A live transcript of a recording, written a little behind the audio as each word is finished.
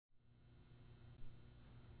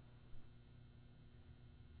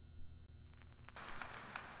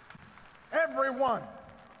everyone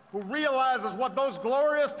who realizes what those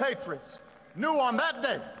glorious patriots knew on that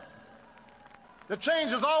day. The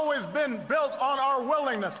change has always been built on our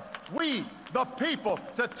willingness, we, the people,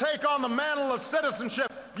 to take on the mantle of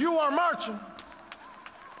citizenship. You are marching.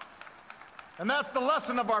 And that's the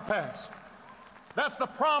lesson of our past. That's the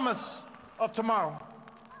promise of tomorrow.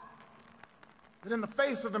 That in the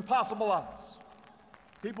face of impossible odds,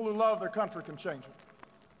 people who love their country can change it.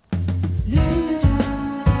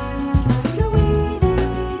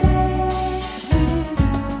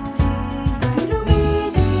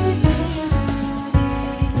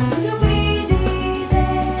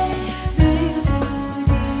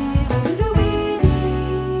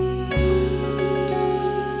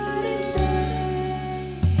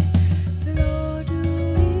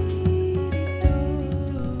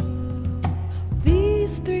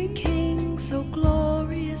 Three kings so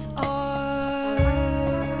glorious are,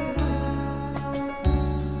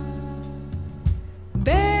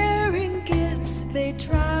 bearing gifts they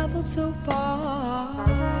traveled so far,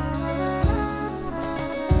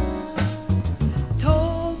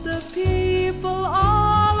 told the people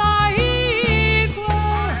all are equal,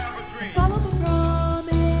 follow the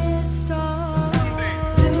promised star.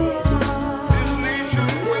 This nation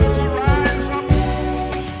will rise up,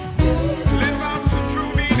 live out the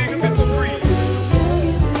true meaning of its creed.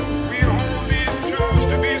 We hold these truths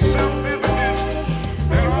to be self-evident,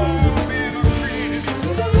 that all men are created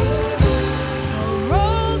equal.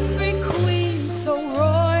 Arose, three queens so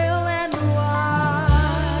royal and wise,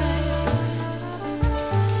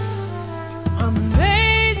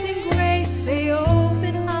 amazing grace, they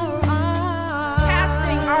open our eyes.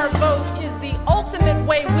 Casting our vote is the ultimate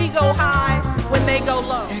way we go high when they go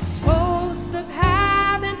low. Exposed the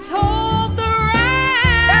path and told the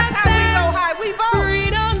rest. That's how we go high. We vote.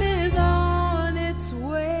 Freedom is on its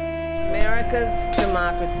way. America's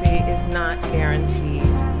democracy is not guaranteed.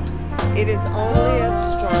 It is only as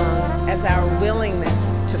strong as our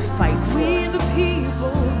willingness to fight for We it. the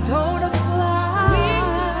people don't apply.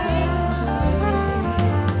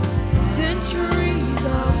 Centuries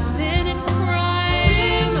of sin and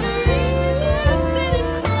crime. Centuries of sin and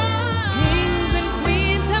crime. Kings and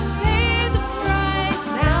queens have paid the price.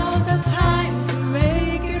 Now's the time to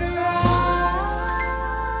make it right.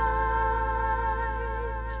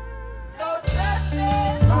 No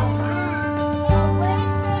justice, no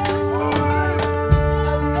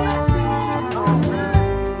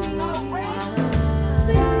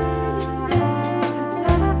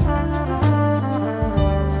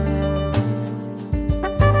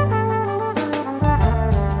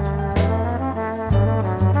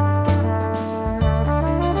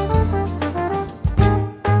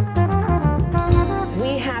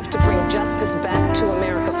We have to bring justice back to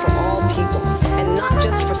America for all people, and not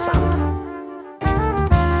just for some.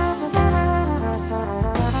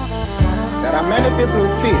 There are many people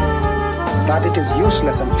who feel that it is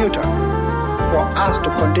useless and futile for us to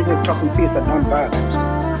continue talking peace and non-violence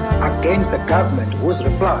against the government whose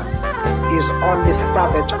reply is only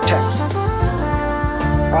savage attacks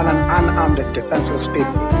on an unarmed and defenseless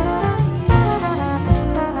people.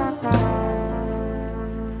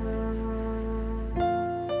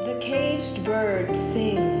 The caged bird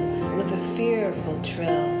sings with a fearful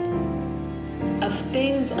trill of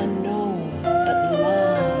things unknown that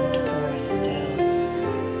longed for us still,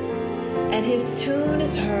 and his tune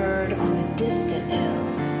is heard on the distant hill,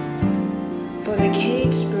 for the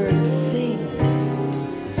caged bird sings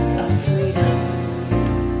of freedom.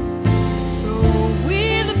 So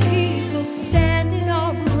we the people standing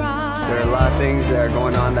upright. There are a lot of things that are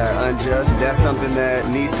going on that are unjust. That's something that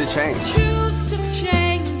needs to change. Choose to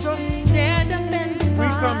change or stand up and fight. We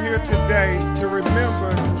come here today to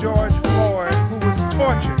remember George Floyd, who was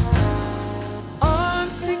tortured